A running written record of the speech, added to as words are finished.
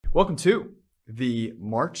Welcome to the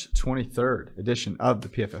March 23rd edition of the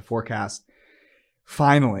PFF Forecast.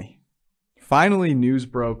 Finally, news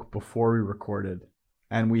broke before we recorded,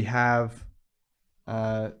 and we have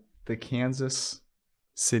the Kansas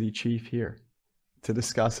City Chief here to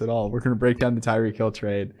discuss it all. We're going to break down the Tyreek Hill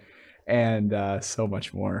trade and so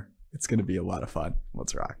much more. It's going to be a lot of fun.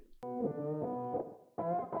 Let's rock.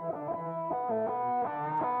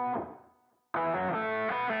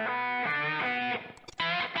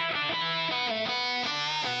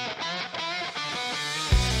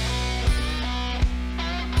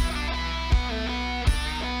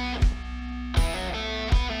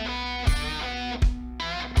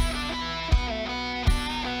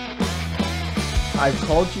 I've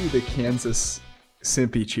called you the Kansas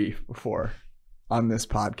Simpy Chief before on this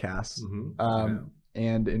podcast,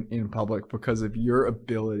 and in public, because of your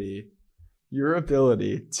ability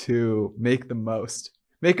to make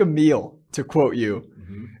a meal, to quote you,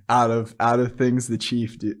 out of things the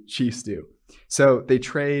Chiefs do. So they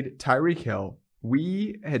trade Tyreek Hill.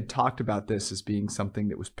 We had talked about this as being something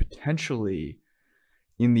that was potentially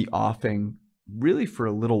in the offing really for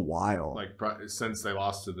a little while. Like since they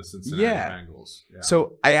lost to the Cincinnati Bengals. Yeah.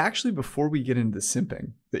 So I actually, before we get into the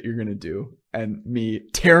simping that you're going to do and me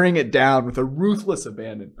tearing it down with a ruthless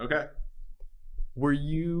abandon. Okay. Were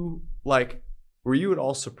you at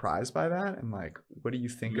all surprised by that? And what do you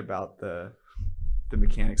think about the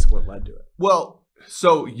mechanics of what led to it? Well,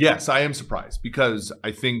 so yes, I am surprised because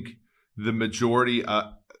I think the majority,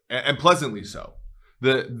 and pleasantly so,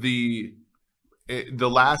 the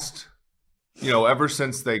last, ever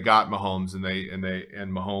since they got Mahomes and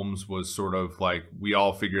Mahomes was sort of like, we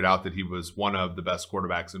all figured out that he was one of the best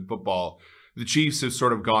quarterbacks in football. The Chiefs have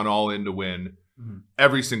sort of gone all in to win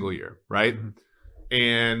every single year, right?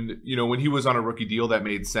 And, when he was on a rookie deal, that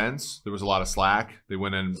made sense. There was a lot of slack. They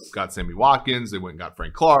went and got Sammy Watkins. They went and got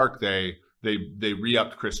Frank Clark. They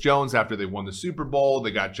re-upped Chris Jones after they won the Super Bowl.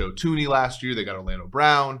 They got Joe Thuney last year. They got Orlando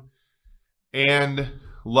Brown. And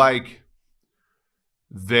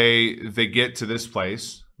they get to this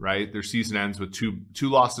place, right? Their season ends with two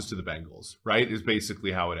losses to the Bengals, right? Is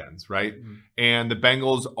basically how it ends, right? And the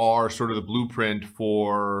Bengals are sort of the blueprint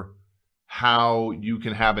for how you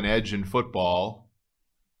can have an edge in football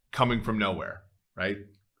coming from nowhere, right?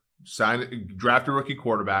 Draft a rookie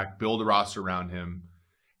quarterback, build a roster around him.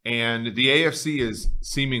 And the AFC is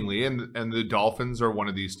seemingly, and the Dolphins are one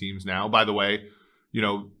of these teams now. By the way,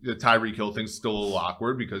 the Tyreek Hill thing's still a little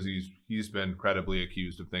awkward because he's been credibly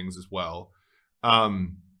accused of things as well.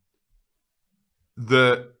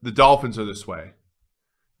 The Dolphins are this way.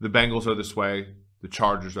 The Bengals are this way. The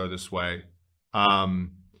Chargers are this way.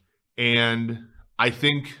 And I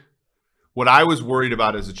think what I was worried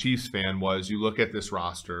about as a Chiefs fan was you look at this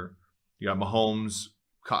roster. You got Mahomes,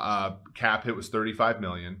 cap hit was $35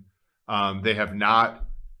 million. They have not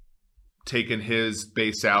taken his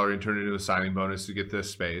base salary and turned it into a signing bonus to get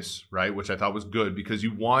this space, right? Which I thought was good because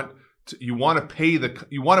you want to pay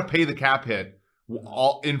the cap hit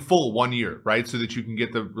all in full 1 year, right? So that you can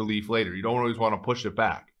get the relief later. You don't always want to push it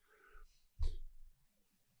back.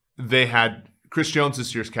 They had Chris Jones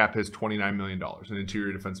this year's cap hit is $29 million, an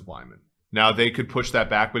interior defensive lineman. Now they could push that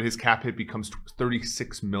back, but his cap hit becomes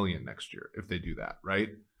 $36 million next year if they do that, right?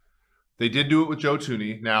 They did do it with Joe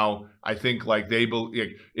Thuney. Now, I think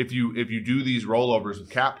if you do these rollovers with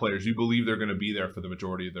cap players, you believe they're going to be there for the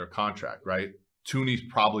majority of their contract, right? Thuney's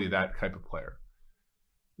probably that type of player.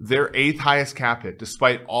 Their 8th highest cap hit,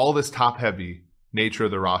 despite all this top-heavy nature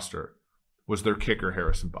of the roster, was their kicker,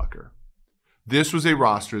 Harrison Butker. This was a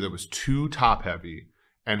roster that was too top-heavy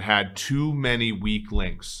and had too many weak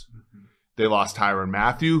links. They lost Tyrann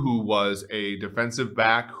Mathieu, who was a defensive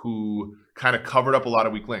back who kind of covered up a lot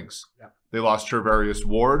of weak links. Yeah. They lost Charvarius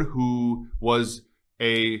Ward, who was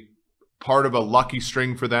a part of a lucky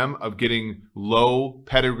string for them of getting low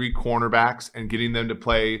pedigree cornerbacks and getting them to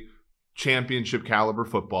play championship caliber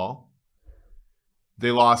football.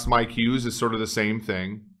 They lost Mike Hughes, is sort of the same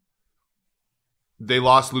thing. They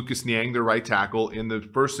lost Lucas Niang, their right tackle, in the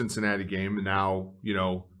first Cincinnati game, and now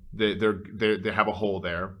they have a hole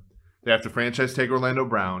there. They have to franchise tag Orlando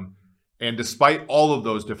Brown, and despite all of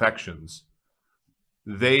those defections,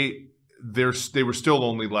 they were still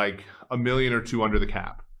only like $1 million or $2 million under the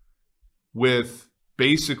cap, with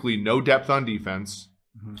basically no depth on defense,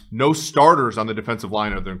 no starters on the defensive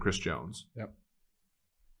line other than Chris Jones,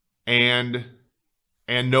 and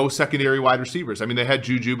no secondary wide receivers. I mean, they had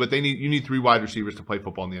Juju, but you need 3 wide receivers to play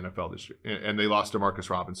football in the NFL this year, and they lost DeMarcus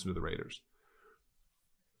Robinson to the Raiders.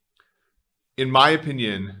 In my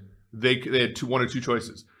opinion, they had one or two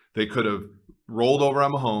choices. They could have rolled over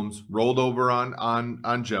on Mahomes, rolled over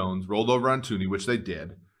on Jones, rolled over on Thuney, which they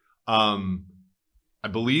did, I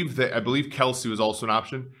believe Kelsey was also an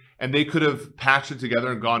option, and they could have patched it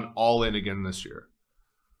together and gone all in again this year.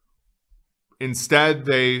 Instead,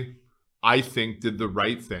 they, I think, did the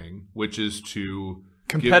right thing, which is to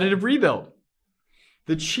competitive rebuild.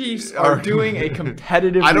 The Chiefs are doing a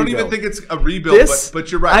competitive I don't rebuild. even think it's a rebuild,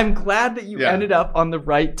 but you're right. I'm glad that you ended up on the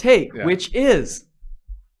right take, which is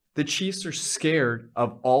the Chiefs are scared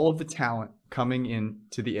of all of the talent coming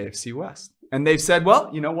into the AFC West. And they've said, well,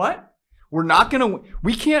 you know what?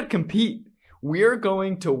 We can't compete. We're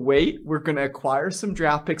going to wait. We're going to acquire some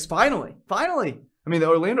draft picks. Finally. I mean, the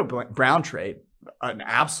Orlando Brown trade, an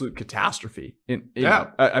absolute catastrophe.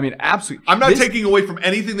 Absolutely. I'm not taking away from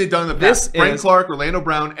anything they've done in the past. Frank Clark, Orlando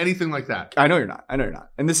Brown, anything like that. I know you're not.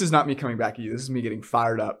 And this is not me coming back at you. This is me getting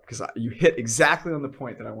fired up because you hit exactly on the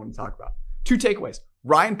point that I want to talk about. 2 takeaways.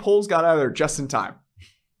 Ryan Poles got out of there just in time.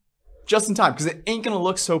 Just in time, because it ain't going to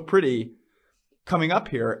look so pretty coming up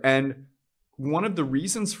here. And one of the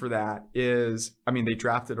reasons for that is, they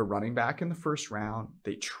drafted a running back in the first round.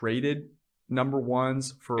 They traded number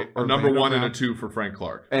ones for a number 1 and a 2 for Frank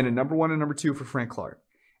Clark. And a number 1 and number 2 for Frank Clark.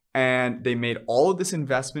 And they made all of this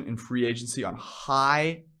investment in free agency on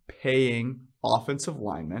high-paying offensive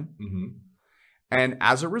linemen. Mm-hmm. And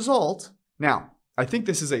as a result, now, I think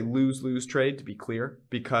this is a lose-lose trade, to be clear,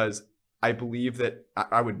 because I believe that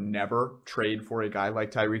I would never trade for a guy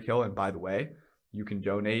like Tyreek Hill. And by the way, you can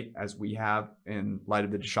donate as we have in light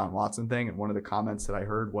of the Deshaun Watson thing. And one of the comments that I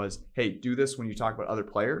heard was, hey, do this when you talk about other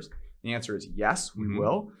players. The answer is yes, we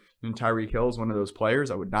will. And Tyreek Hill is one of those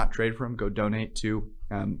players. I would not trade for him. Go donate to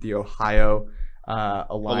the Ohio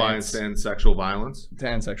Alliance to End Sexual Violence. To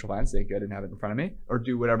End Sexual Violence. Thank you. I didn't have it in front of me. Or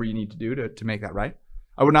do whatever you need to do to make that right.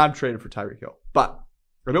 I would not have traded for Tyreek Hill. But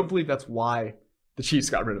I don't believe that's why the Chiefs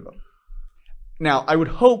got rid of him. Now, I would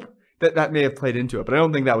hope that may have played into it, but I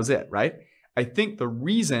don't think that was it, right? I think the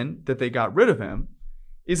reason that they got rid of him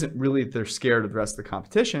isn't really that they're scared of the rest of the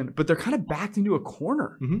competition, but they're kind of backed into a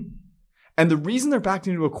corner. Mm-hmm. And the reason they're backed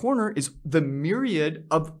into a corner is the myriad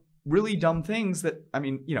of really dumb things that,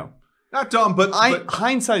 not dumb, but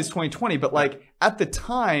hindsight is 2020. But at the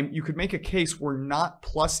time, you could make a case were not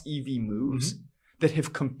plus EV moves that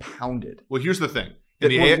have compounded. Well, here's the thing.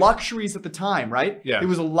 That were luxuries at the time, right? Yeah. It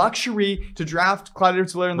was a luxury to draft Clyde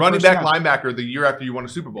Edwards-Helaire in the running first back round. linebacker the year after you won a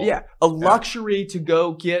Super Bowl. Yeah. A luxury to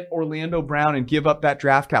go get Orlando Brown and give up that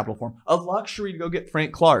draft capital for him. A luxury to go get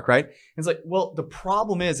Frank Clark, right? And it's like, well, the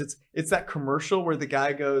problem is it's that commercial where the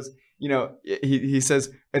guy goes, he says,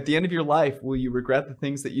 at the end of your life, will you regret the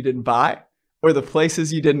things that you didn't buy or the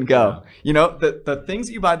places you didn't go? Yeah. The things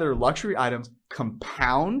that you buy that are luxury items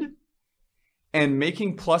compound. And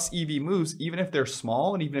making plus EV moves, even if they're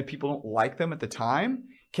small and even if people don't like them at the time,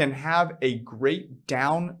 can have a great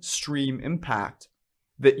downstream impact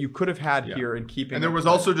that you could have had here in keeping. And there was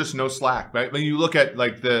also just no slack, right? When you look at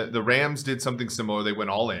the Rams did something similar, they went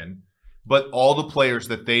all in, but all the players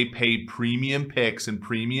that they paid premium picks and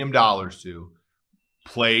premium dollars to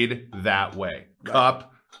played that way. Right.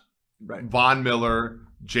 Kupp, Von Miller,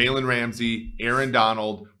 Jalen Ramsey, Aaron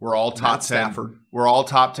Donald were all top 10. Stafford. We're all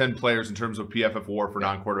top 10 players in terms of PFF WAR for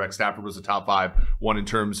non-quarterback. Stafford was a top 5 one in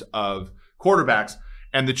terms of quarterbacks.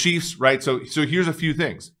 And the Chiefs, right? So here's a few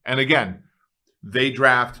things. And again, they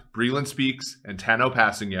draft Breeland Speaks and Tano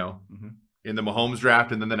Passigno in the Mahomes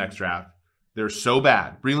draft and then the next draft. They're so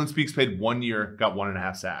bad. Breeland Speaks played 1 year, got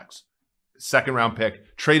 1.5 sacks. Second round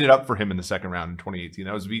pick, traded up for him in the second round in 2018.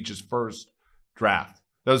 That was Veach's first draft.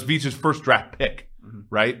 That was Veach's first draft pick.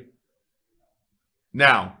 Right?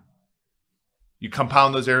 Now, you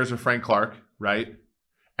compound those errors with Frank Clark, right?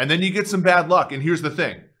 And then you get some bad luck. And here's the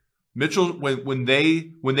thing. Mitchell, when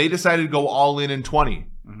they decided to go all in 20,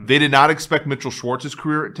 they did not expect Mitchell Schwartz's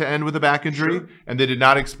career to end with a back injury, and they did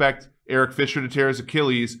not expect Eric Fisher to tear his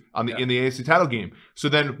Achilles in the AFC title game. So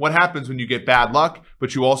then what happens when you get bad luck,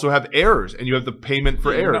 but you also have errors and you have the payment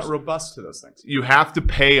for errors? You're not robust to those things. You have to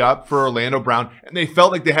pay up for Orlando Brown, and they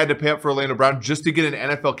felt like they had to pay up for Orlando Brown just to get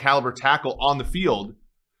an NFL caliber tackle on the field.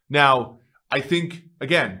 Now, I think,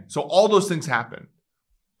 again, so all those things happen.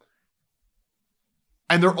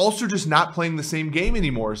 And they're also just not playing the same game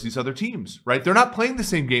anymore as these other teams, right? They're not playing the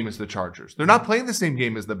same game as the Chargers. They're not playing the same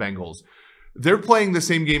game as the Bengals. They're playing the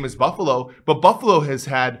same game as Buffalo, but Buffalo has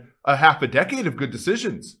had a half a decade of good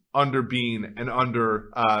decisions under Bean and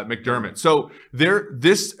under McDermott. So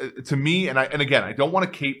this to me, and again, I don't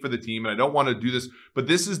want to cape for the team and I don't want to do this, but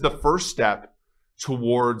this is the first step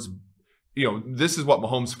towards, this is what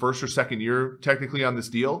Mahomes' first or second year technically on this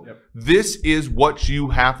deal. Yep. This is what you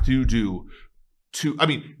have to do.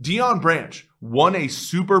 Deion Branch won a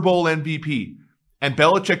Super Bowl MVP and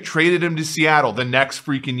Belichick traded him to Seattle the next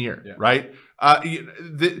freaking year, right?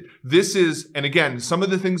 This is, and again, some of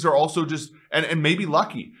the things are also just, and maybe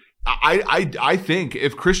lucky. I think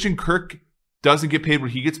if Christian Kirk doesn't get paid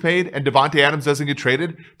what he gets paid and Devontae Adams doesn't get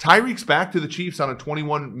traded, Tyreek's back to the Chiefs on a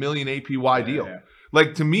 $21 million APY deal. Yeah.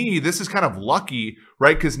 Like, to me, this is kind of lucky,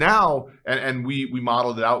 right? Because now, and we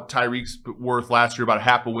modeled it out, Tyreek's worth last year about a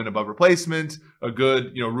half a win above replacement. A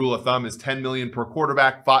good, rule of thumb is $10 million per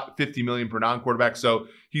quarterback, $50 million per non-quarterback. So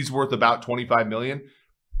he's worth about $25 million.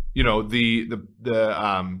 The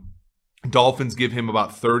Dolphins give him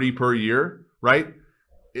about 30 per year, right?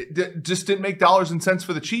 It just didn't make dollars and cents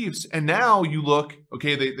for the Chiefs. And now you look,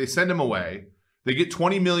 okay, they send him away. They get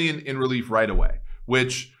 $20 million in relief right away,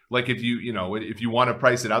 which, like, if you want to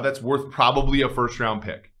price it out, that's worth probably a first round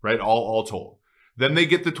pick, right? All told. Then they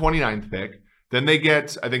get the 29th pick. Then they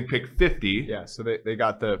get, I think, pick 50. Yeah, so they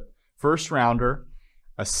got the first rounder,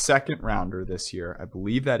 a second rounder this year. I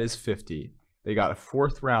believe that is 50. They got a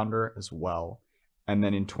fourth rounder as well. And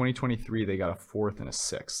then in 2023, they got a fourth and a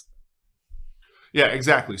sixth. Yeah,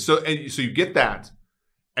 exactly. So you get that,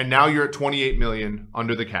 and now you're at $28 million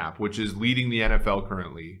under the cap, which is leading the NFL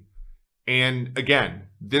currently. And again,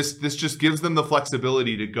 this just gives them the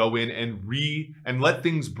flexibility to go in and let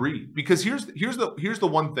things breathe. Because here's the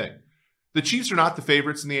one thing: the Chiefs are not the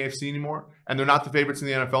favorites in the AFC anymore, and they're not the favorites in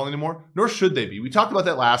the NFL anymore. Nor should they be. We talked about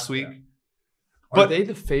that last week. Yeah. But are they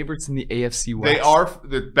the favorites in the AFC West? They are.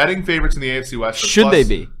 They're betting favorites in the AFC West. Should they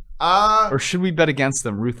be? Or should we bet against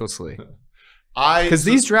them ruthlessly? Because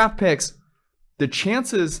these draft picks, the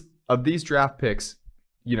chances of these draft picks,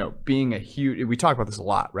 being a huge, we talk about this a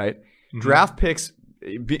lot, right? Mm-hmm. Draft picks,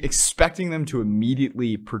 expecting them to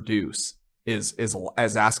immediately produce is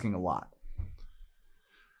asking a lot.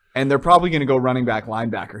 And they're probably going to go running back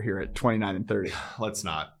linebacker here at 29 and 30. Let's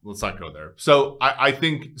not go there. So I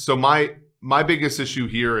think, so my biggest issue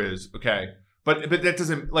here is, okay, but that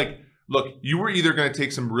doesn't, look, you were either going to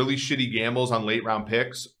take some really shitty gambles on late round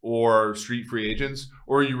picks or street free agents,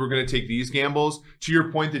 or you were going to take these gambles. To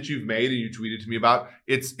your point that you've made and you tweeted to me about,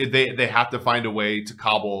 they have to find a way to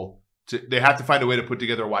put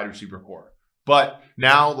together a wide receiver core. But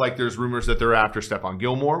now, there's rumors that they're after Stephon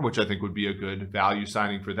Gilmore, which I think would be a good value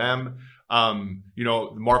signing for them.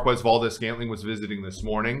 Marquez Valdes-Scantling was visiting this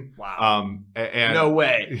morning. Wow. And no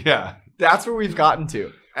way. Yeah. That's where we've gotten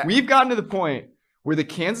to. We've gotten to the point where the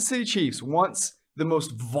Kansas City Chiefs, once the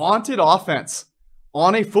most vaunted offense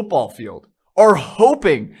on a football field, are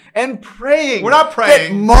hoping and praying. We're not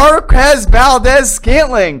praying. That Marquez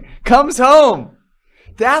Valdes-Scantling comes home.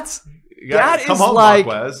 That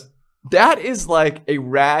is like a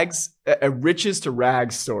riches to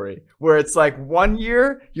rags story, where it's like 1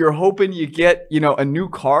 year you're hoping you get, a new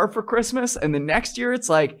car for Christmas, and the next year it's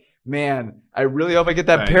like, man, I really hope I get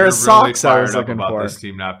that pair of socks I was looking for. This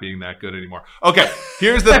team not being that good anymore. Okay,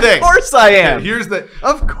 here's the thing. Of course I am.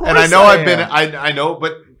 Of course. And I know I know,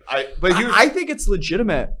 but here's. I think it's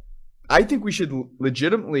legitimate. I think we should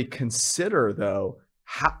legitimately consider, though,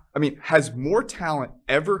 has more talent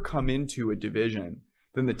ever come into a division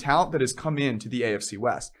than the talent that has come into the AFC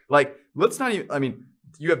West? Let's not even.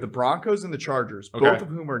 You have the Broncos and the Chargers, both of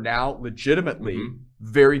whom are now legitimately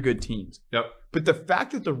very good teams. Yep. But the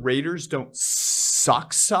fact that the Raiders don't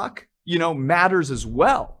suck, matters as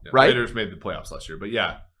well, right? Raiders made the playoffs last year, but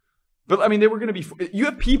yeah. But, they were going to be – you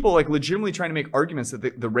have people, legitimately trying to make arguments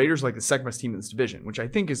that the Raiders are, the second best team in this division, which I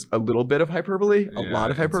think is a little bit of hyperbole, a lot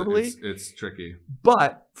of hyperbole. It's tricky.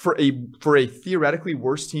 But for a theoretically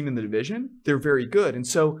worse team in the division, they're very good. And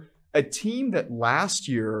so a team that last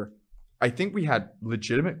year I think we had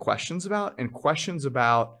legitimate questions about, and questions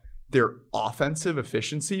about their offensive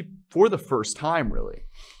efficiency for the first time, really,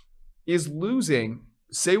 is losing.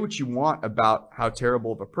 Say what you want about how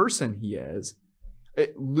terrible of a person he is.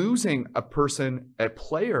 Losing a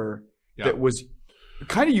player that was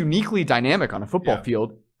kind of uniquely dynamic on a football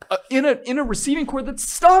field in a receiving corps that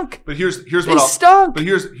stunk. But here's what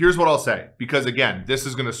I'll say, because again, this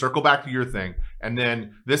is going to circle back to your thing, and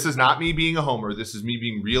then this is not me being a homer. This is me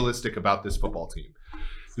being realistic about this football team.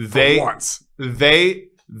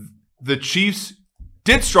 The Chiefs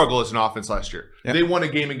did struggle as an offense last year. Yep. They won a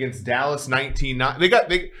game against Dallas 19-9.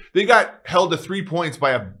 They got held to 3 points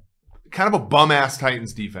by a kind of a bum-ass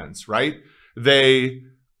Titans defense, right? They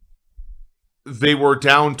were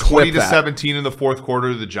down 20-17 in the fourth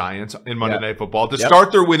quarter to the Giants in Monday Night Football to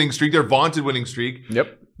start their winning streak, their vaunted winning streak.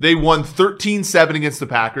 Yep. They won 13-7 against the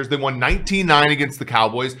Packers. They won 19-9 against the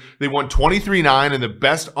Cowboys. They won 23-9 and the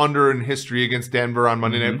best under in history against Denver on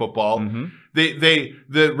Monday Night Football. Mm-hmm.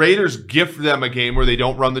 The Raiders gift them a game where they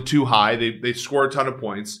don't run the too high. They score a ton of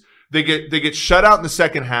points. They get shut out in the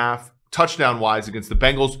second half, touchdown wise, against the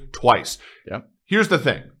Bengals twice. Yep. Here's the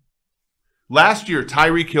thing. Last year,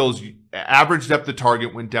 Tyreek Hill's average depth of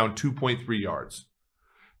target went down 2.3 yards.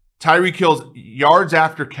 Tyreek Hill's yards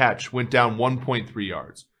after catch went down 1.3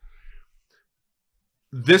 yards.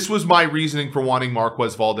 This was my reasoning for wanting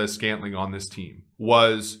Marquez Valdes-Scantling on this team,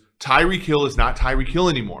 was Tyreek Hill is not Tyreek Hill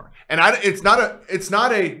anymore. And it's not a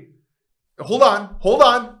hold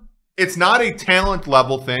on. It's not a talent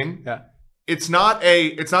level thing. Yeah. It's not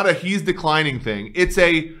a he's declining thing.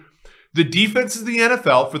 The defenses of the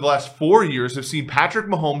NFL for the last 4 years have seen Patrick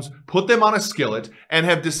Mahomes put them on a skillet and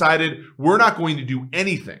have decided we're not going to do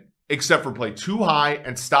anything except for play too high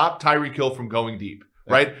and stop Tyreek Hill from going deep,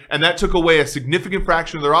 right? And that took away a significant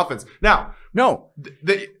fraction of their offense. Now,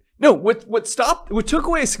 what took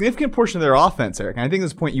away a significant portion of their offense, Eric, and I think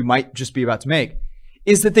this point you might just be about to make,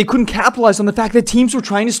 is that they couldn't capitalize on the fact that teams were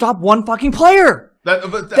trying to stop one fucking player.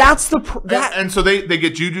 And so they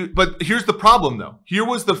get Juju. But here's the problem, though. Here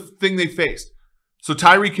was the thing they faced. So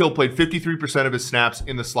Tyreek Hill played 53% of his snaps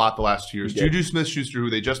in the slot the last 2 years. Juju Smith-Schuster,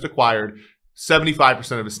 who they just acquired,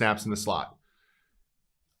 75% of his snaps in the slot.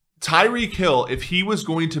 Tyreek Hill, if he was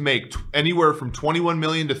going to make anywhere from $21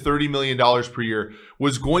 million to $30 million per year,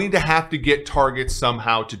 was going to have to get targets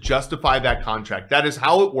somehow to justify that contract. That is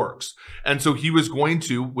how it works. And so he was going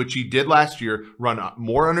to, which he did last year, run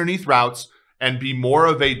more underneath routes and be more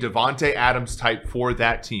of a Devontae Adams type for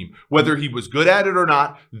that team. Whether he was good at it or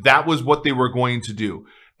not, that was what they were going to do.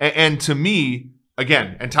 And to me,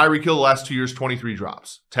 again, and Tyreek Hill the last 2 years, 23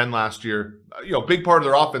 drops, 10 last year. Big part of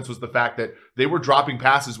their offense was the fact that they were dropping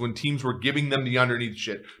passes when teams were giving them the underneath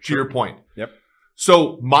shit, to your point. Yep.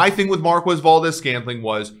 So my thing with Marquez Valdes-Scantling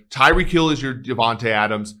was Tyreek Hill is your Devontae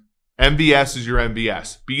Adams. MVS is your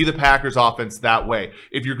MVS. Be the Packers offense that way.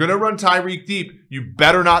 If you're going to run Tyreek deep, you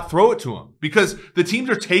better not throw it to him because the teams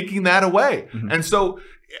are taking that away. Mm-hmm. And so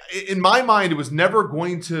in my mind, it was never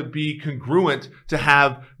going to be congruent to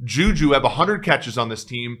have Juju have 100 catches on this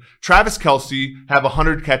team, Travis Kelce have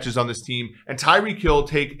 100 catches on this team, and Tyreek Hill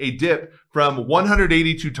take a dip from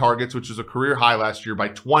 182 targets, which was a career high last year, by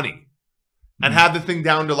 20, and have the thing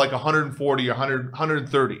down to like 140, 100,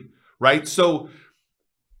 130, right? So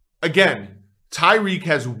again, Tyreek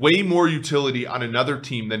has way more utility on another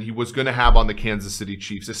team than he was going to have on the Kansas City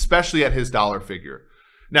Chiefs, especially at his dollar figure.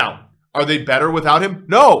 Now, are they better without him?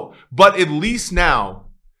 No, but at least now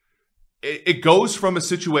it goes from a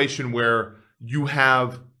situation where you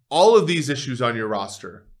have all of these issues on your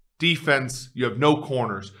roster. Defense, you have no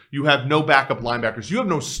corners, you have no backup linebackers, you have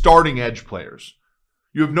no starting edge players.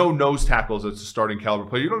 You have no nose tackles as a starting caliber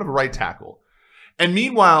player. You don't have a right tackle. And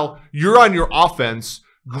meanwhile, you're on your offense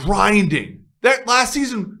grinding. That last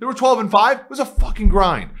season, they were 12-5. It was a fucking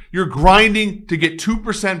grind. You're grinding to get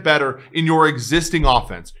 2% better in your existing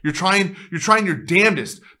offense. You're trying your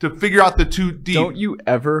damnedest to figure out the two deep. Don't you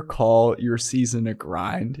ever call your season a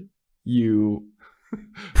grind, you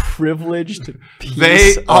privileged piece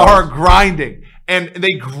They are grinding. And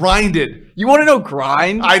they grinded. You want to know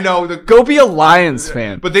grind? I know. Go be a Lions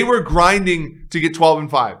fan. But they were grinding to get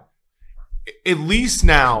 12-5. At least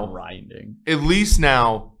now. Grinding. At least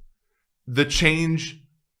now. The change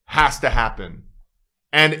has to happen.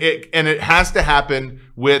 And it has to happen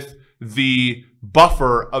with the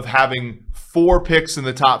buffer of having 4 picks in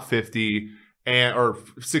the top 50 or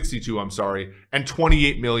 62, I'm sorry, and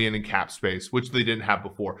 28 million in cap space, which they didn't have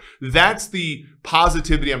before. That's the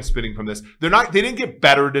positivity I'm spinning from this. They didn't get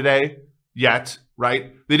better today yet,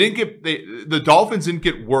 right? The Dolphins didn't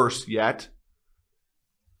get worse yet.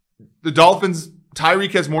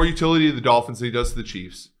 Tyreek has more utility to the Dolphins than he does to the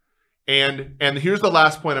Chiefs. And here's the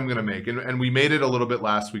last point I'm going to make, and we made it a little bit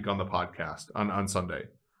last week on the podcast on Sunday.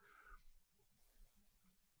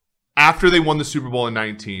 After they won the Super Bowl in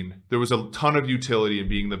 19, there was a ton of utility in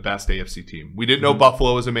being the best AFC team. We didn't know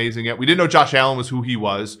Buffalo was amazing yet. We didn't know Josh Allen was who he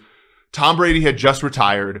was. Tom Brady had just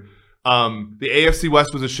retired. The AFC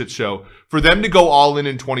West was a shit show. For them to go all in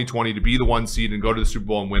 2020 to be the 1 seed and go to the Super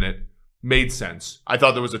Bowl and win it made sense. I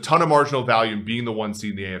thought there was a ton of marginal value in being the 1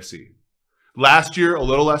 seed in the AFC. Last year, a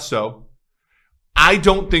little less so. I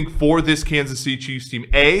don't think for this Kansas City Chiefs team,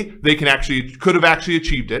 A, they could have actually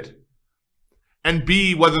achieved it, and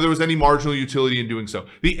B, whether there was any marginal utility in doing so.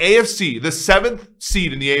 The AFC, the 7th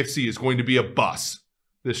seed in the AFC, is going to be a bus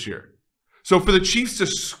this year. So for the Chiefs to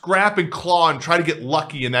scrap and claw and try to get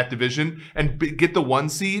lucky in that division and get the 1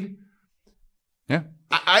 seed, yeah,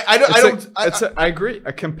 I agree.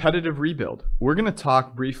 A competitive rebuild. We're going to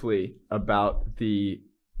talk briefly about the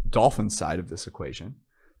Dolphins side of this equation,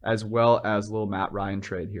 as well as a little Matt Ryan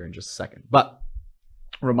trade here in just a second. But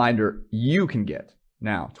reminder, you can get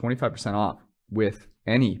now 25% off with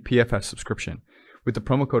any PFF subscription with the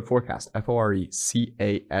promo code FORECAST,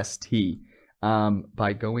 FORECAST,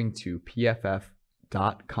 by going to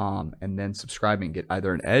pff.com and then subscribing. Get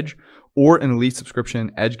either an Edge or an Elite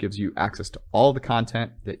subscription. Edge gives you access to all the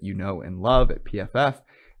content that you know and love at PFF,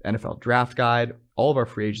 NFL Draft Guide, all of our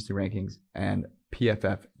free agency rankings, and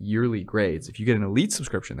PFF yearly grades. If you get an Elite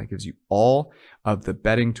subscription, that gives you all of the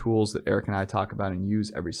betting tools that Eric and I talk about and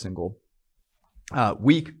use every single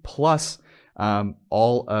week, plus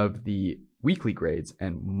all of the weekly grades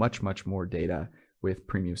and much, much more data with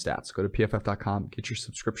premium stats. Go to pff.com, get your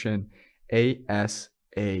subscription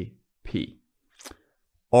ASAP.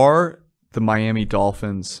 Are the Miami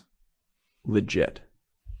Dolphins legit?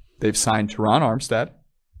 They've signed Teron Armstead.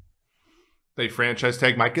 They franchise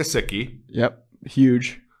tag Mike Gesicki. Yep,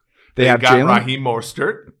 huge. They have got Raheem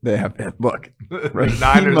Mostert. They have, look,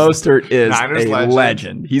 Raheem Mostert is a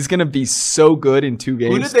legend. He's going to be so good in 2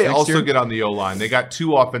 games. Who did they also get on the O-line? They got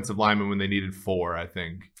 2 offensive linemen when they needed 4, I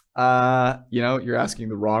think. You're asking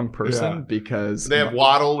the wrong person because they have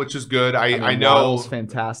Waddle, which is good. I know Waddle's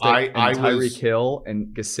fantastic. And Tyreek Hill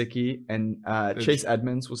and Gesicki and Chase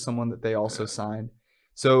Edmonds was someone that they also signed.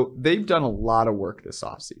 So they've done a lot of work this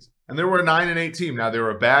offseason. And they were a 9-8 team. Now they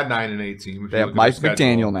were a bad 9-8 team. They have Mike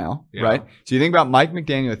McDaniel now, right? So you think about Mike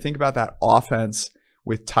McDaniel, think about that offense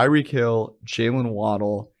with Tyreek Hill, Jalen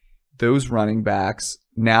Waddle, those running backs,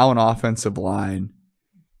 now an offensive line.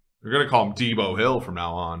 You're going to call him Debo Hill from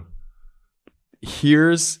now on.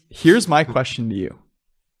 Here's my question to you.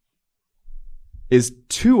 Is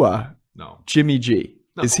Tua Jimmy G?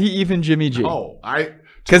 No. Is he even Jimmy G? No.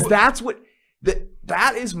 Because that's what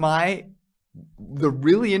that is the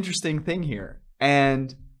really interesting thing here.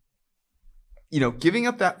 And giving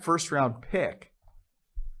up that first round pick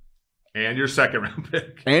and your second round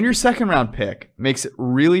pick makes it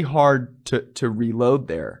really hard to reload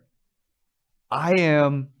there. I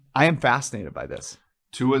am fascinated by this.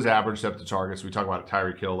 Tua's average depth of targets. We talked about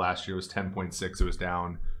Tyreek Hill last year was 10.6. It was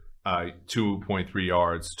down 2.3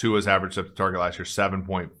 yards. Tua's average depth of target last year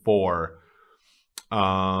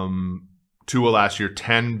 7.4. Tua last year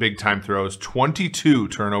 10 big time throws, 22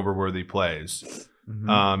 turnover worthy plays.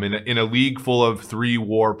 Mm-hmm. In a league full of 3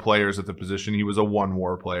 WAR players at the position, he was a 1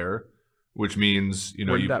 WAR player, which means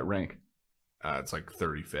where did that rank? It's like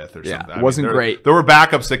 35th or something. It wasn't great. There were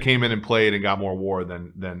backups that came in and played and got more WAR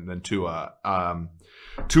than Tua.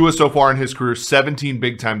 Tua so far in his career, 17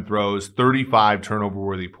 big-time throws, 35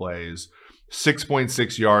 turnover-worthy plays,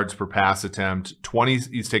 6.6 yards per pass attempt, 20.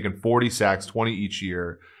 He's taken 40 sacks, 20 each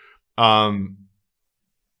year. NFL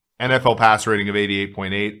pass rating of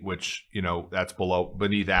 88.8, which, that's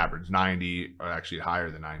beneath average. 90, or actually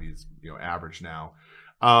higher than 90 is, average now.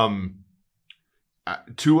 I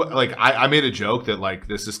made a joke that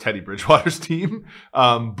this is Teddy Bridgewater's team,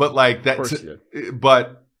 but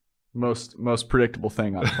most predictable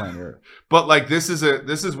thing on planet Earth. But this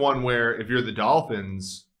is one where if you're the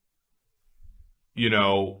Dolphins,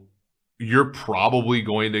 you're probably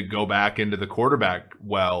going to go back into the quarterback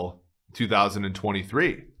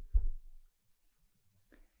 2023.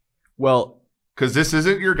 Well, because this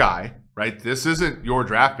isn't your guy, right? This isn't your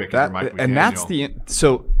draft pick. And that's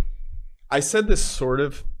so. I said this sort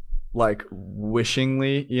of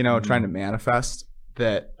wishingly, trying to manifest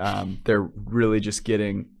that they're really just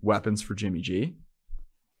getting weapons for Jimmy G.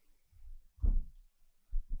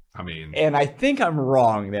 And I think I'm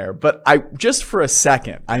wrong there, but just for a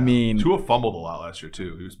second, Tua fumbled a lot last year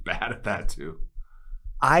too. He was bad at that too.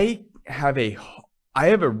 I have a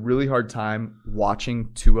really hard time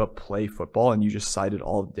watching Tua play football, and you just cited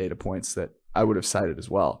all the data points that I would have cited as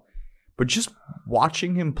well. But just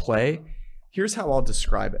watching him play, here's how I'll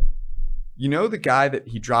describe it. The guy that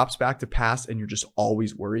he drops back to pass and you're just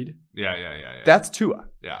always worried? Yeah. That's Tua.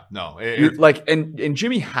 Yeah, no. And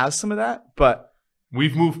Jimmy has some of that, but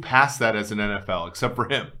we've moved past that as an NFL, except for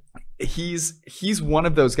him. He's one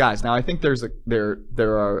of those guys. Now I think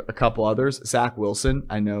there are a couple others. Zach Wilson,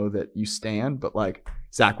 I know that you stand, but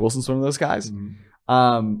Zach Wilson's one of those guys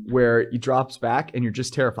where he drops back and you're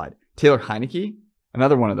just terrified. Taylor Heineke,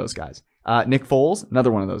 another one of those guys. Nick Foles,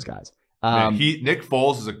 another one of those guys. Nick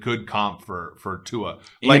Foles is a good comp for Tua.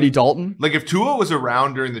 Andy Dalton. If Tua was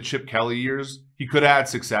around during the Chip Kelly years, he could have had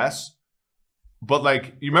success. But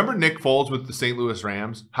you remember Nick Foles with the St. Louis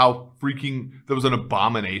Rams? How that was an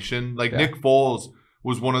abomination. Nick Foles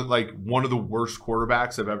was one of the worst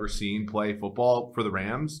quarterbacks I've ever seen play football for the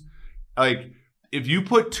Rams. If you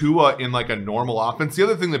put Tua in a normal offense, the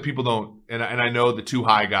other thing that people don't, and I know the 2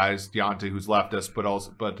 high guys, Deontay, who's left us, but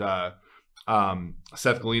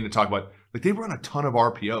Seth Galina talk about they run a ton of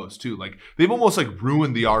RPOs too. They've almost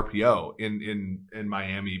ruined the RPO in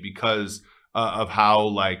Miami because of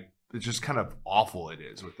how it's just kind of awful it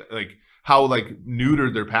is with how like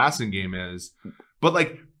neutered their passing game is. But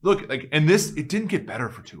like, look, like, and this, it didn't get better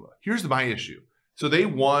for Tua. Here's my issue. So they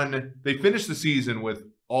finished the season with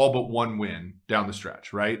all but one win down the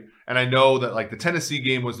stretch, right? And I know that like the Tennessee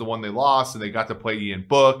game was the one they lost and they got to play Ian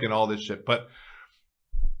Book and all this shit. But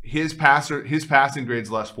his passing grades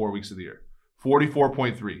the last 4 weeks of the year.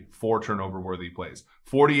 44.3, 4 turnover-worthy plays.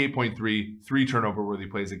 48.3, 3 turnover-worthy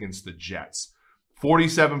plays against the Jets.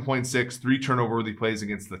 47.6, 3 turnover-worthy plays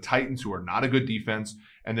against the Titans, who are not a good defense.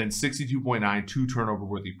 And then 62.9, 2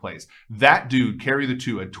 turnover-worthy plays. That dude, carry the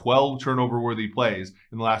 2, had 12 turnover-worthy plays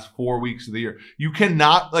in the last 4 weeks of the year. You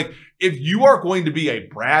cannot, like, if you are going to be a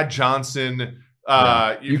Brad Johnson,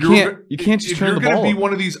 you can't just turn the ball. If you're going to be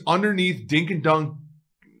one of these underneath dink and dunk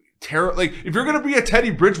like if you're going to be a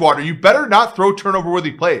Teddy Bridgewater, you better not throw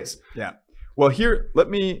turnover-worthy plays. Yeah. Well, here, let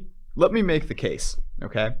me make the case,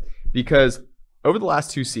 okay? Because over the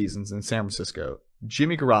last 2 seasons in San Francisco,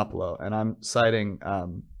 Jimmy Garoppolo, and I'm citing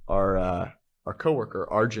our coworker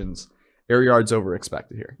Arjun's air yards over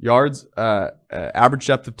expected here. Yards, average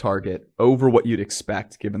depth of target over what you'd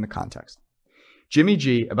expect given the context. Jimmy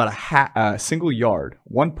G about a single yard,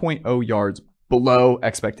 1.0 yards below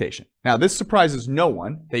expectation. Now, this surprises no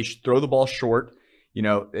one. They throw the ball short. You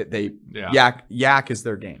know, yak is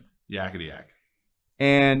their game. Yakety yak.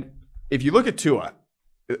 And if you look at Tua,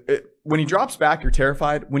 when he drops back, you're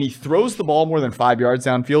terrified. When he throws the ball more than 5 yards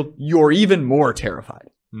downfield, you're even more terrified.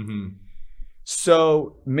 Mm-hmm.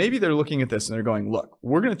 So maybe they're looking at this and they're going, look,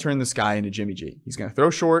 we're going to turn this guy into Jimmy G. He's going to throw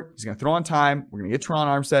short. He's going to throw on time. We're going to get Teron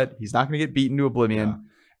Armstead. He's not going to get beaten to oblivion. Yeah.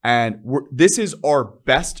 And this is our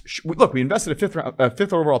best. Look, we invested a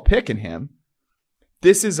fifth overall pick in him.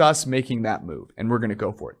 This is us making that move, and we're going to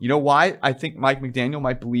go for it. You know why I think Mike McDaniel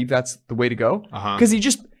might believe that's the way to go? Because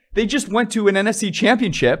they just went to an NFC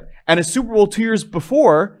championship and a Super Bowl 2 years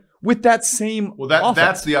before with that same offense.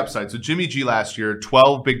 That's the upside. So Jimmy G last year,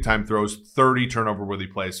 12 big-time throws, 30 turnover-worthy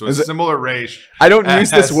plays. So a similar ratio. I don't use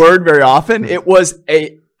this word very often. It was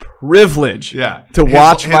a privilege to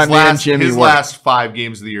watch my man Jimmy his work. Last 5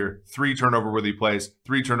 games of the year, 3 turnover-worthy plays,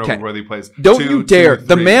 3 turnover-worthy plays. Don't you dare.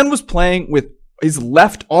 The man was playing with his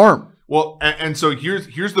left arm. Well, and so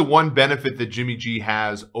here's the one benefit that Jimmy G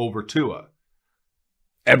has over Tua.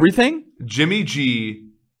 Everything? Jimmy G,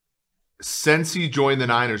 since he joined the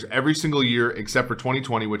Niners, every single year except for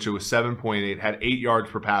 2020, which it was 7.8, had 8 yards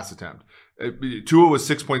per pass attempt. Tua was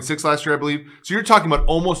 6.6 last year, I believe. So you're talking about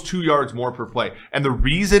almost 2 yards more per play. And the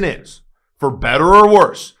reason is, for better or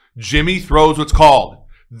worse, Jimmy throws what's called.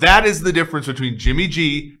 That is the difference between Jimmy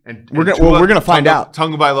G and we're gonna find out.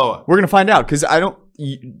 Tagovailoa. We're gonna find out because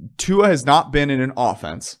Tua has not been in an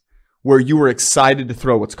offense where you were excited to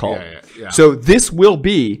throw what's called. Yeah. So this will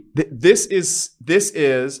be this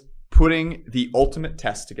is putting the ultimate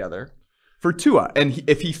test together for Tua, and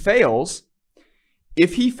if he fails,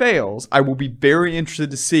 I will be very interested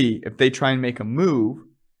to see if they try and make a move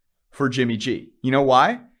for Jimmy G. You know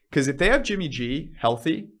why? Because if they have Jimmy G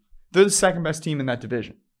healthy, they're the second best team in that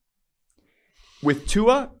division. With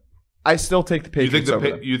Tua, I still take the Patriots over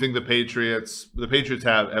them. You think the Patriots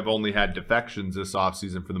have only had defections this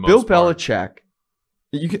offseason for the most part? Bill Belichick,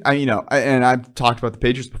 and I've talked about the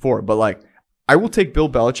Patriots before, but like I will take Bill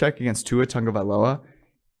Belichick against Tua Tagovailoa.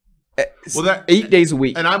 Well, 8 days a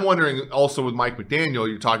week. And I'm wondering also with Mike McDaniel,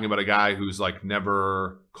 you're talking about a guy who's like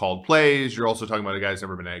never called plays. You're also talking about a guy who's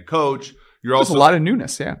never been a head coach. There's a lot of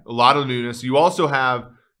newness, yeah. A lot of newness. You also have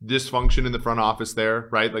dysfunction in the front office there,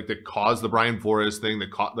 right? Like that caused the Brian Flores thing, that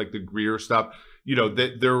caught like the Greer stuff. You know,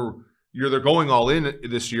 they're going all in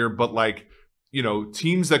this year, but like, you know,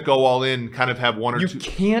 teams that go all in kind of have one or two. You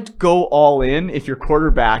can't go all in if your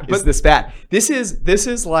quarterback is this bad. This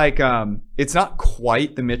is like it's not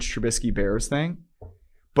quite the Mitch Trubisky Bears thing,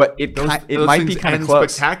 but it might be kind of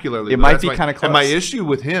close. Spectacularly, it might be kind of close. And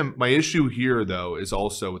my issue here though is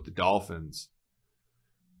also with the Dolphins.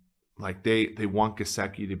 Like they want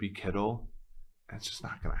Gesicki to be Kittle. That's just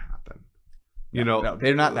not going to happen. No,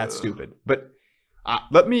 they're not that stupid. But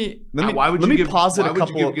let me posit a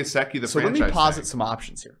couple. Would you give Gesicki the so franchise let me posit some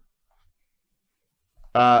options here.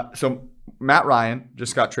 So Matt Ryan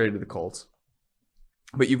just got traded to the Colts,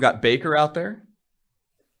 but you've got Baker out there.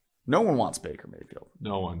 No one wants Baker Mayfield.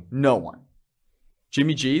 No one.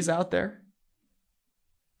 Jimmy G's out there.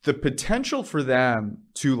 The potential for them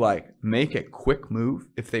to like make a quick move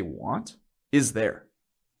if they want is there.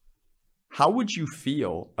 How would you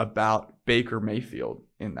feel about Baker Mayfield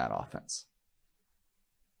in that offense?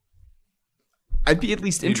 I'd be at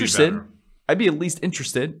least interested.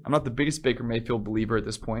 I'm not the biggest Baker Mayfield believer at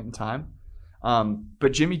this point in time.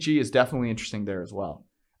 But Jimmy G is definitely interesting there as well.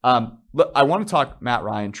 Look, I want to talk Matt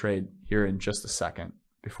Ryan trade here in just a second.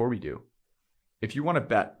 Before we do, if you want to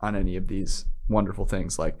bet on any of these wonderful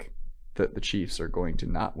things, like the Chiefs are going to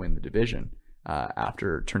not win the division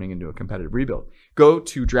after turning into a competitive rebuild, go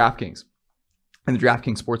to DraftKings and the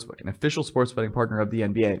DraftKings Sportsbook, an official sports betting partner of the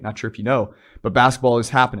NBA. Not sure if you know, but basketball is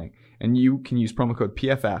happening. And you can use promo code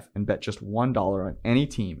PFF and bet just $1 on any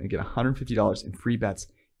team and get $150 in free bets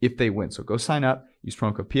if they win. So go sign up, use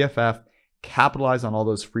promo code PFF, capitalize on all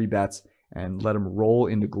those free bets, and let them roll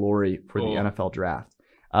into glory for the NFL draft.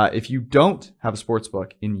 If you don't have a sports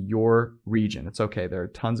book in your region, it's okay. There are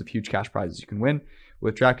tons of huge cash prizes you can win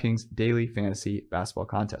with DraftKings Daily Fantasy Basketball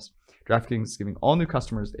Contest. DraftKings is giving all new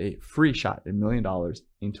customers a free shot at $1 million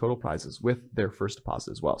in total prizes with their first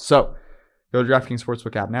deposit as well. So go to DraftKings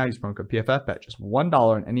Sportsbook app now. Use promo code PFF. Bet just $1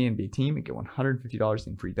 on any NBA team and get $150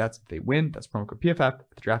 in free bets if they win. That's promo code PFF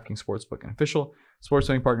at the DraftKings Sportsbook, an official sports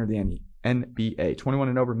betting partner of the NBA. 21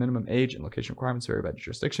 and over, minimum age and location requirements vary by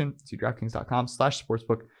jurisdiction. See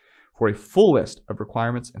DraftKings.com/sportsbook for a full list of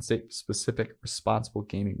requirements and state-specific responsible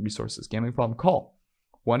gaming resources. Gambling problem? Call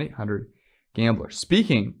 1-800-GAMBLER.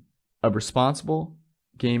 Speaking of responsible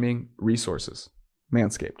gaming resources,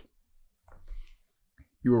 Manscaped.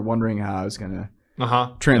 You were wondering how I was going to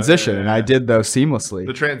transition, and I did, though, seamlessly.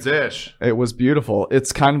 The transition. It was beautiful.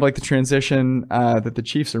 It's kind of like the transition that the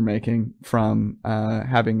Chiefs are making from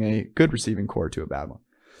having a good receiving core to a bad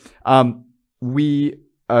one. We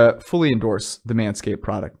fully endorse the Manscaped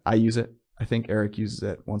product. I use it. I think Eric uses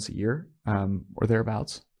it once a year or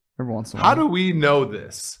thereabouts. Every once in a while. How do we know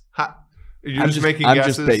this? You're just making I'm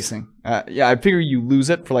guesses? just basing. Yeah, I figure you lose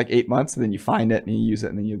it for like 8 months, and then you find it, and you use it,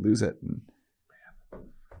 and then you lose it. And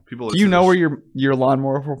people do you know where your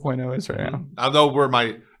lawnmower 4.0 is right now? I know where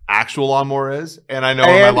my actual lawnmower is, and I know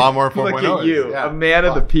where my lawnmower 4.0 is. Look at you, a man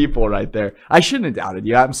of the people right there. I shouldn't have doubted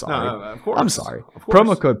you. I'm sorry. No, of course. I'm sorry.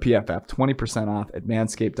 Promo code PFF, 20% off at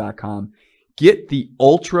manscaped.com. Get the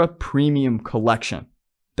Ultra Premium Collection.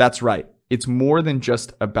 That's right. It's more than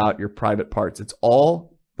just about your private parts. It's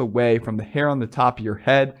all the way from the hair on the top of your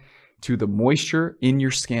head to the moisture in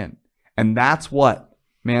your skin. And that's what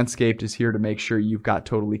Manscaped is here to make sure you've got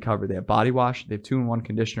totally covered. They have body wash, they have 2-in-1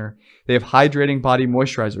 conditioner, they have hydrating body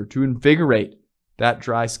moisturizer to invigorate that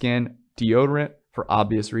dry skin, deodorant for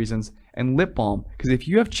obvious reasons, and lip balm. Because if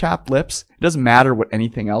you have chapped lips, it doesn't matter what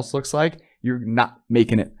anything else looks like. You're not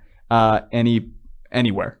making it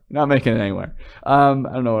anywhere. Not making it anywhere. I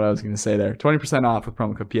don't know what I was going to say there. 20% off with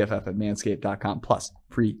promo code PFF at manscaped.com plus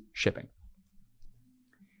free shipping.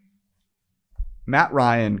 Matt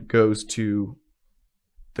Ryan goes to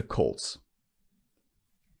the Colts.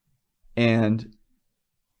 And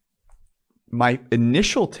my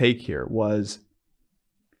initial take here was,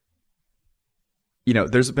 you know,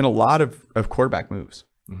 there's been a lot of quarterback moves.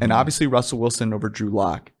 Mm-hmm. And obviously Russell Wilson over Drew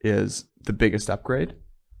Lock is the biggest upgrade.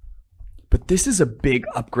 But this is a big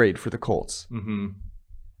upgrade for the Colts. Mm-hmm.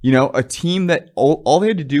 You know, a team that all they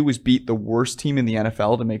had to do was beat the worst team in the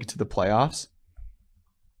NFL to make it to the playoffs.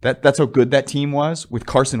 That's how good that team was with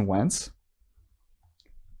Carson Wentz.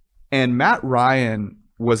 And Matt Ryan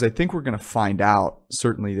was, I think we're going to find out,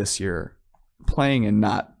 certainly this year, playing in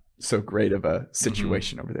not so great of a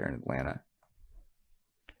situation over there in Atlanta.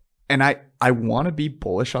 And I want to be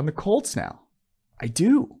bullish on the Colts now. I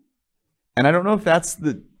do. And I don't know if that's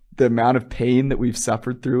the amount of pain that we've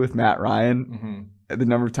suffered through with Matt Ryan, the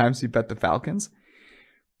number of times we bet the Falcons.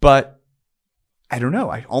 But I don't know.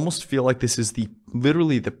 I almost feel like this is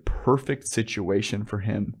literally the perfect situation for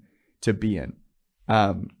him to be in.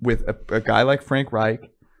 With a guy like Frank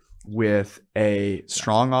Reich, with a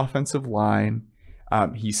strong offensive line.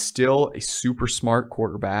 He's still a super smart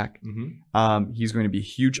quarterback. He's going to be a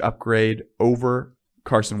huge upgrade over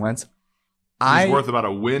Carson Wentz. He's worth about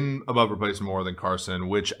a win above replacement more than Carson,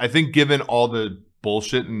 which I think, given all the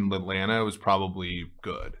bullshit in Atlanta, was probably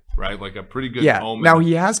good, right? Like a pretty good omen. Now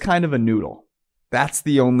he has kind of a noodle. That's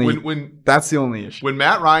the only that's the only issue. When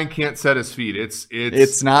Matt Ryan can't set his feet, it's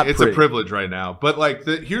a privilege right now. But like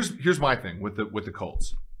here's my thing with the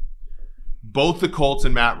Colts. Both the Colts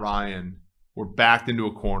and Matt Ryan were backed into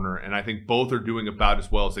a corner, and I think both are doing about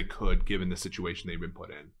as well as they could given the situation they've been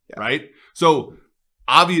put in. Yeah. Right? So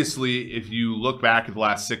obviously, if you look back at the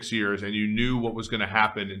last 6 years and you knew what was going to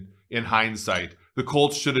happen in hindsight, the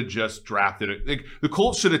Colts should have just drafted it. Like, the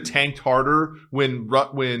Colts should have tanked harder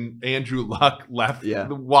when Andrew Luck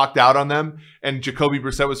walked out on them, and Jacoby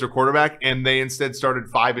Brissett was their quarterback, and they instead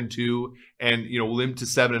started 5-2 and limped to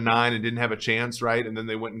 7-9 and didn't have a chance, right? And then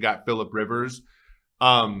they went and got Phillip Rivers,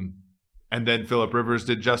 and then Phillip Rivers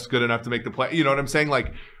did just good enough to make the play. You know what I'm saying?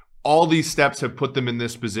 Like, all these steps have put them in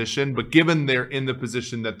this position, but given they're in the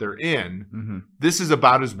position that they're in, this is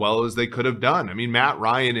about as well as they could have done. I mean, Matt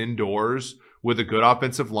Ryan indoors with a good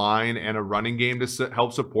offensive line and a running game to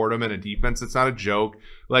help support him and a defense that's not a joke.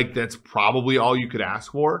 Like, that's probably all you could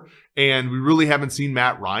ask for. And we really haven't seen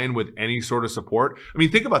Matt Ryan with any sort of support. I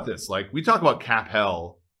mean, think about this. Like, we talk about cap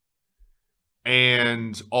hell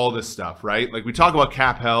and all this stuff, right? Like, we talk about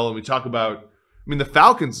cap hell and we talk about, I mean, the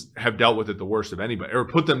Falcons have dealt with it the worst of anybody, or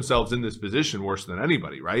put themselves in this position worse than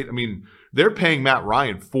anybody, right? I mean, they're paying Matt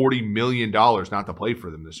Ryan $40 million not to play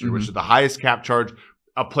for them this year, which is the highest cap charge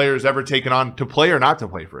a player's ever taken on to play or not to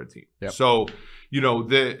play for a team. Yep. So,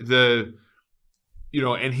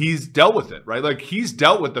 and he's dealt with it, right? Like, he's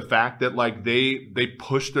dealt with the fact that, like, they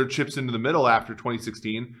pushed their chips into the middle after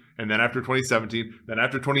 2016, and then after 2017, then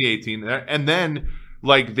after 2018, and then,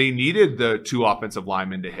 like, they needed the 2 offensive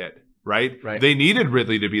linemen to hit. Right? They needed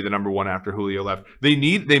Ridley to be the number 1 after Julio left. They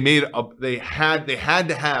had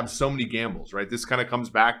to have so many gambles, right? This kind of comes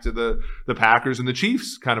back to the Packers and the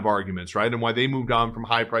Chiefs kind of arguments, right? And why they moved on from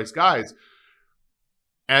high-priced guys.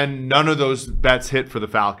 And none of those bets hit for the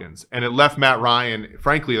Falcons. And it left Matt Ryan,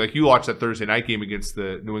 frankly, like, you watched that Thursday night game against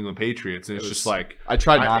the New England Patriots, and it's just like, I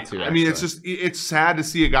tried not to. I mean, it's sad to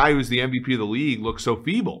see a guy who's the MVP of the league look so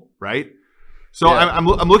feeble, right? So yeah. I'm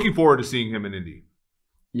looking forward to seeing him in Indy.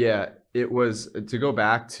 Yeah, it was, to go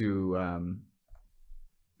back to,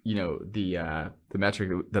 the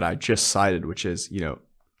metric that I just cited, which is,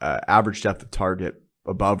 average depth of target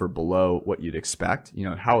above or below what you'd expect.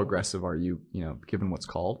 How aggressive are you, given what's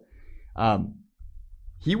called?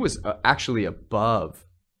 He was actually above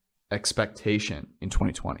expectation in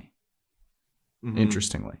 2020,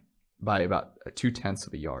 interestingly, by about 0.2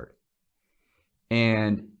 of a yard.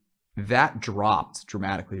 And that dropped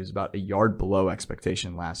dramatically. It was about a yard below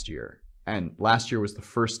expectation last year. And last year was the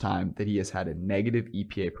first time that he has had a negative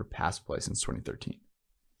EPA per pass play since 2013.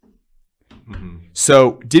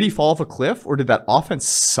 So did he fall off a cliff, or did that offense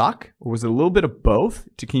suck? Or was it a little bit of both?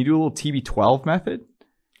 Can you do a little TB12 method?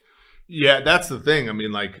 Yeah, that's the thing. I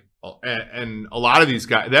mean, like, and a lot of these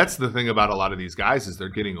guys, that's the thing about a lot of these guys is they're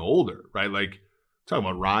getting older, right? Like, talking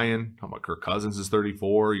about Ryan, talking about Kirk Cousins is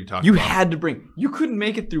 34. You couldn't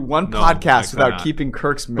make it through one podcast without keeping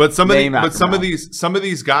Kirk's name. But some of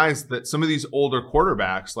these guys, some of these older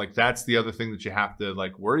quarterbacks, like, that's the other thing that you have to,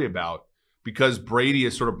 like, worry about, because Brady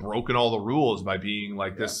has sort of broken all the rules by being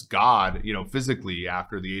like this god, physically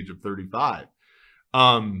after the age of 35.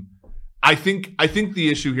 I think the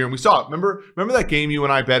issue here, and we saw it. Remember that game you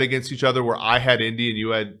and I bet against each other where I had Indy and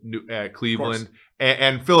you had Cleveland,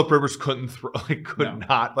 and Phillip Rivers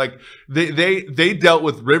not. Like, they dealt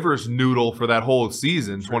with Rivers' noodle for that whole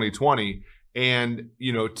season, 2020, and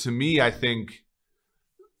to me, I think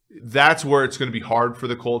that's where it's going to be hard for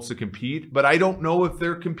the Colts to compete. But I don't know if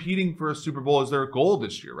they're competing for a Super Bowl as their goal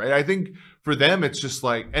this year, right? I think for them, it's just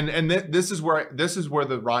like, and this is where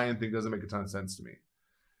the Ryan thing doesn't make a ton of sense to me.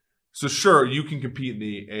 So sure, you can compete in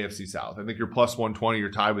the AFC South. I think you're plus 120.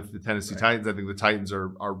 You're tied with the Tennessee Titans. I think the Titans are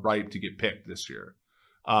ripe to get picked this year,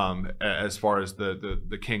 as far as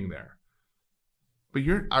the king there. But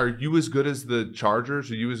are you as good as the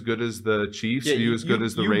Chargers? Are you as good as the Chiefs? Are you as good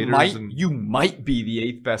as the Raiders? You might be the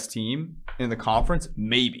 8th best team in the conference,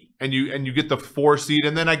 maybe. And you get the 4 seed,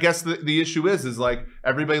 and then I guess the issue is like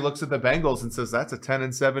everybody looks at the Bengals and says that's a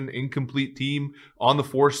 10-7 incomplete team on the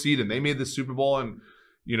 4 seed, and they made the Super Bowl, and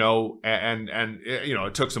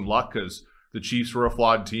it took some luck because the Chiefs were a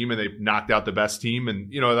flawed team and they knocked out the best team, and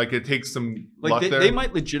like it takes some luck there. They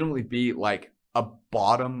might legitimately be like a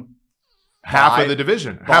bottom. Half of the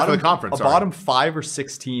division, half of the conference. A bottom 5 or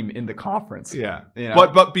 6 team in the conference. Yeah.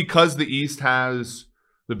 But because the East has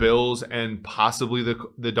the Bills and possibly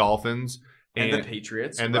the Dolphins and the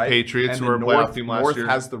Patriots. And the Patriots who were a playoff team last year.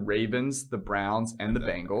 North has the Ravens, the Browns, and the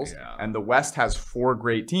Bengals. Yeah. And the West has 4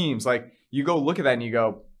 great teams. Like, you go look at that and you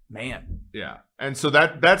go, man. Yeah. And so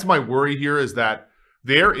that's my worry here, is that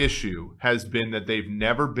their issue has been that they've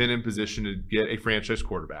never been in position to get a franchise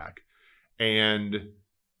quarterback. And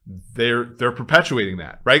they're perpetuating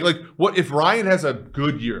that, right? Like, what if Ryan has a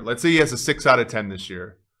good year? Let's say he has a 6 out of 10 this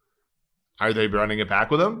year. Are they running it back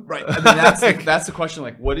with him? Right. I mean, that's the question.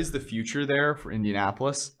 Like, what is the future there for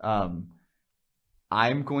Indianapolis? I'm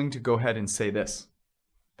going to go ahead and say this: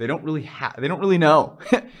 they don't really know.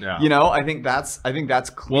 Yeah. I think that's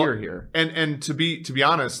clear here. And to be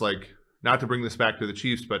honest, like, not to bring this back to the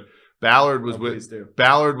Chiefs, but Ballard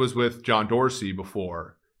was with John Dorsey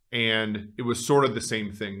before. And it was sort of the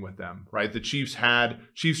same thing with them, right? The Chiefs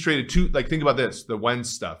traded 2, like, think about this, the Wentz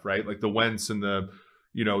stuff, right? Like the Wentz and the,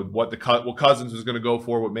 what Cousins was going to go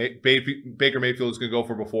for, what Baker Mayfield was going to go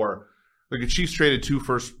for before. Like, the Chiefs traded 2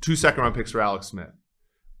 second-round picks for Alex Smith.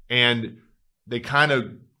 And they kind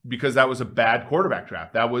of because that was a bad quarterback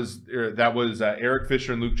draft. That was Eric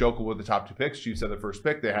Fisher and Luke Jokel were the top 2 picks. Chiefs had the first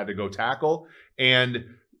pick. They had to go tackle, and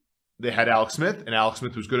they had Alex Smith, and Alex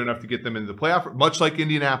Smith was good enough to get them into the playoff, much like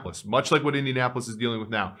Indianapolis, much like what Indianapolis is dealing with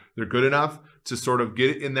now. They're good enough to sort of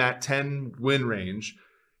get in that 10-win range.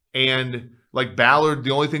 And like Ballard,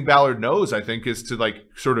 the only thing Ballard knows, I think, is to like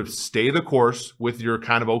sort of stay the course with your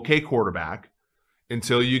kind of okay quarterback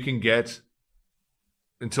until you can get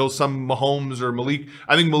until some Mahomes or Malik.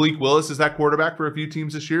 I think Malik Willis is that quarterback for a few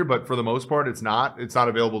teams this year, but for the most part, it's not. It's not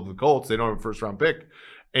available to the Colts. They don't have a first-round pick.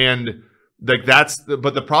 And like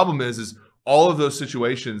but the problem is all of those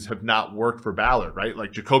situations have not worked for Ballard, right?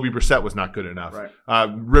 Like Jacoby Brissett was not good enough. Right.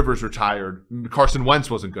 Rivers retired. Carson Wentz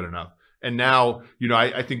wasn't good enough. And now,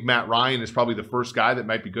 I think Matt Ryan is probably the first guy that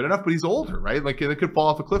might be good enough, but he's older, right? Like it could fall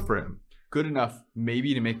off a cliff for him. Good enough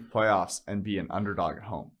maybe to make the playoffs and be an underdog at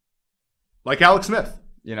home. Like Alex Smith.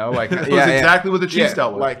 Like that was exactly what the Chiefs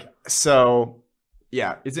dealt with.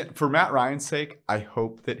 Is it for Matt Ryan's sake? I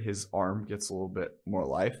hope that his arm gets a little bit more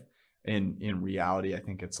life. In reality, I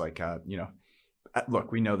think it's like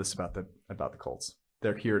look, we know this about the Colts.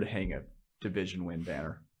 They're here to hang a division win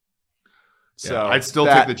banner. So I'd still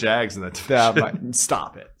take the Jags in that division.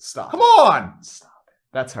 Stop it. Come on. Stop it.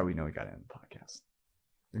 That's how we know we got to end the podcast.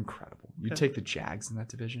 Incredible. You take the Jags in that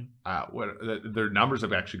division? Their numbers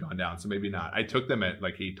have actually gone down, so maybe not. I took them at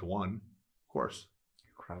like 8-1. Of course.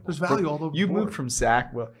 Incredible. There's value all over. You moved from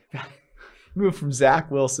Zach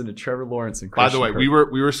Wilson to Trevor Lawrence and Christian By the way,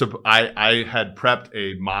 Kirk. I had prepped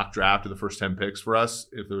a mock draft of the first 10 picks for us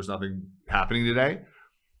if there was nothing happening today.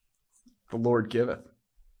 The Lord giveth.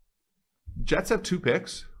 Jets have 2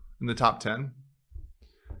 picks in the top 10.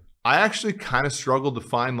 I actually kind of struggled to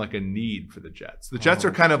find like a need for the Jets. The Jets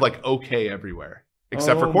are kind of like okay everywhere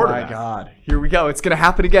except for quarterback. Oh my God. Here we go. It's going to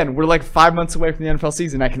happen again. We're like 5 months away from the NFL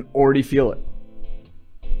season. I can already feel it.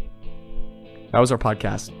 That was our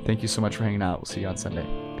podcast. Thank you so much for hanging out. We'll see you on Sunday.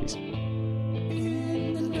 Peace.